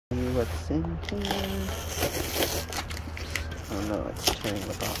what's in here. Oh no, it's tearing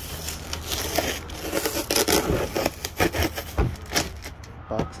the box.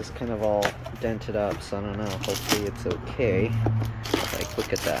 Box is kind of all dented up, so I don't know. Hopefully it's okay. Like,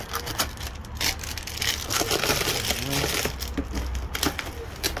 look at that.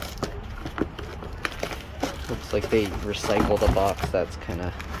 Looks like they recycled a box. That's kind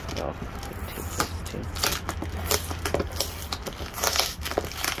of, well, take this too.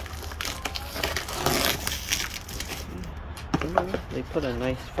 They put a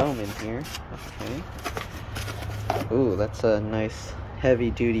nice foam in here. Okay. Ooh, that's a nice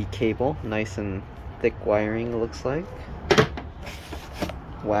heavy duty cable. Nice and thick wiring, looks like.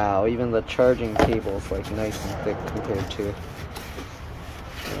 Wow, even the charging cable is like nice and thick compared to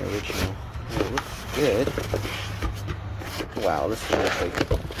the original. It looks good. Wow, this thing is like,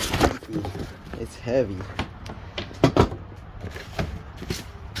 it's heavy.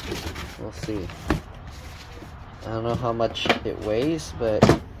 We'll see. I don't know how much it weighs, but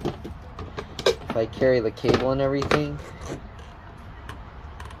if I carry the cable and everything,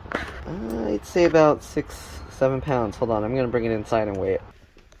 I'd say about 6-7 pounds. Hold on, I'm gonna bring it inside and weigh it.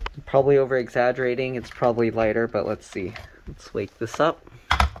 I'm probably over exaggerating. It's probably lighter, but let's see. Let's wake this up.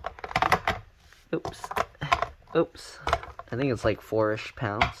 Oops. Oops. I think it's like 4-ish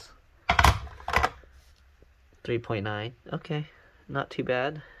pounds. 3.9. Okay, not too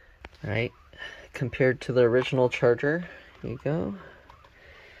bad. All right. Compared to the original charger, here you go.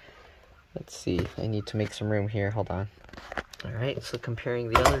 Let's see, I need to make some room here, hold on. Alright, so comparing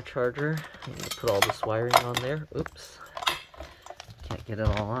the other charger, I'm going to put all this wiring on there. Oops, can't get it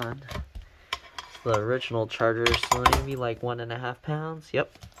all on. The original charger is maybe like 1.5 pounds,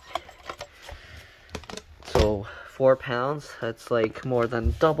 yep. So 4 pounds, that's like more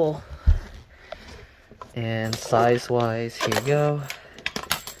than double. And size-wise, here you go.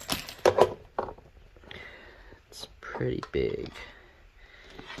 Pretty big.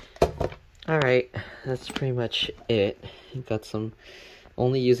 Alright, that's pretty much it. You've got some,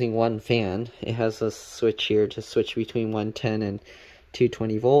 only using one fan. It has a switch here to switch between 110 and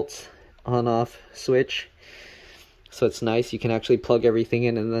 220 volts. On off switch. So it's nice, you can actually plug everything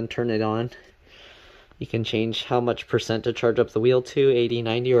in and then turn it on. You can change how much percent to charge up the wheel to, 80,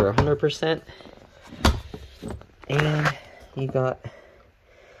 90, or 100%. And you got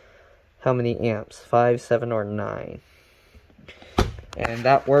how many amps? 5, 7, or 9. And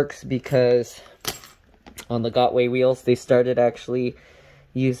that works because on the Gotway wheels, they started actually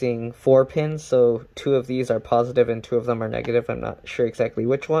using 4 pins. So 2 of these are positive and 2 of them are negative. I'm not sure exactly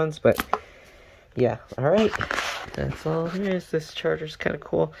which ones, but yeah. Alright, that's all there is. This charger's kind of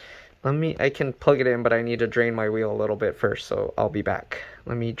cool. I can plug it in, but I need to drain my wheel a little bit first, so I'll be back.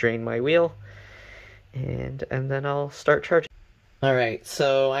 Let me drain my wheel, and then I'll start charging. Alright,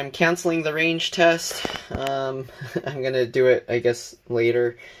 so I'm canceling the range test. I'm going to do it, I guess,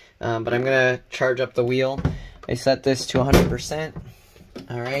 later. But I'm going to charge up the wheel. I set this to 100%.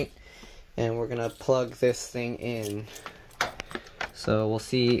 Alright, and we're going to plug this thing in. So we'll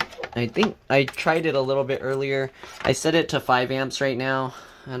see. I think I tried it a little bit earlier. I set it to 5 amps right now.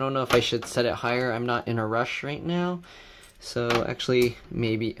 I don't know if I should set it higher. I'm not in a rush right now. So actually,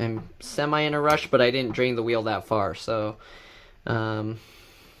 maybe I'm semi in a rush, but I didn't drain the wheel that far. So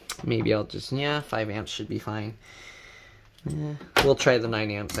maybe I'll just, 5 amps should be fine. We'll try the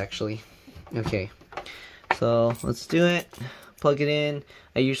 9 amps actually. Okay, so let's do it. Plug it in.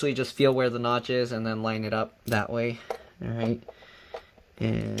 I usually just feel where the notch is and then line it up that way. Alright,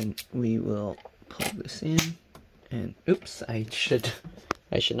 and we will plug this in. And oops, I should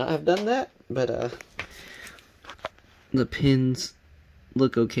not have done that, but the pins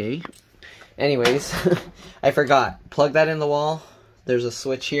look okay. Anyways, I forgot. Plug that in the wall. There's a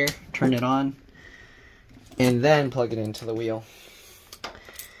switch here. Turn it on. And then plug it into the wheel.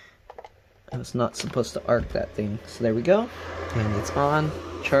 I was not supposed to arc that thing. So there we go. And it's on.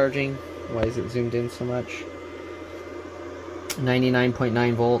 Charging. Why is it zoomed in so much?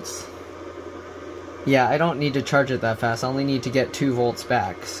 99.9 volts. Yeah, I don't need to charge it that fast. I only need to get 2 volts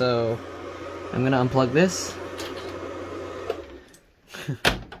back. So I'm going to unplug this.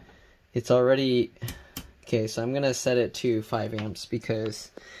 It's already... Okay, so I'm going to set it to 5 amps because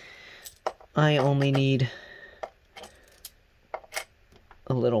I only need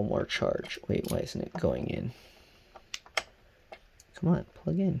a little more charge. Wait, why isn't it going in? Come on,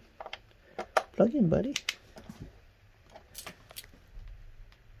 plug in. Plug in, buddy.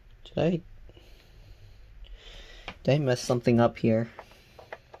 Did I mess something up here?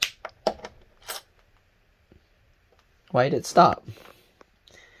 Why did it stop?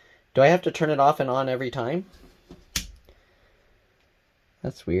 Do I have to turn it off and on every time?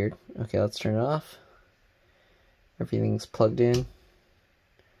 That's weird. Okay, let's turn it off. Everything's plugged in.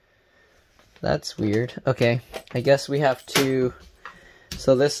 That's weird. Okay, I guess we have to...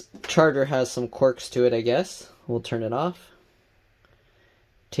 So this charger has some quirks to it, I guess. We'll turn it off.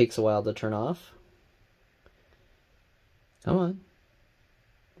 Takes a while to turn off. Come on.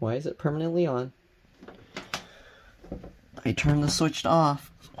 Why is it permanently on? I turned the switch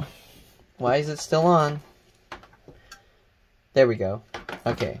off. Why is it still on? There we go.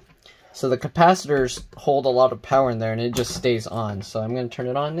 Okay. So the capacitors hold a lot of power in there and it just stays on. So I'm going to turn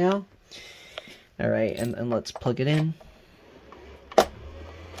it on now. Alright, and let's plug it in.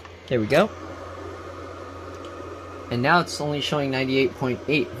 There we go. And now it's only showing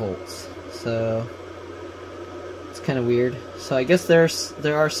 98.8 volts. So it's kind of weird. So I guess there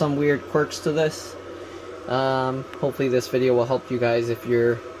are some weird quirks to this. Hopefully this video will help you guys if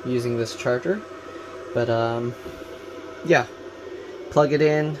you're using this charger. But yeah, plug it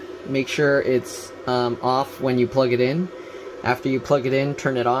in. Make sure it's off when you plug it in. After you plug it in,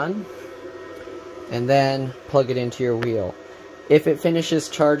 turn it on. And then plug it into your wheel. If it finishes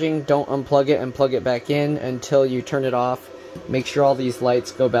charging, don't unplug it and plug it back in until you turn it off. Make sure all these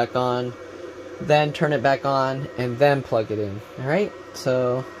lights go back on. Then turn it back on and then plug it in. Alright,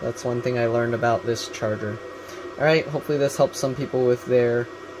 so that's one thing I learned about this charger. Alright, hopefully this helps some people with their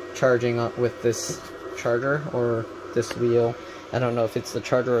charging with this charger or this wheel. I don't know if it's the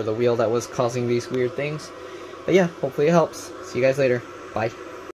charger or the wheel that was causing these weird things. But yeah, hopefully it helps. See you guys later. Bye.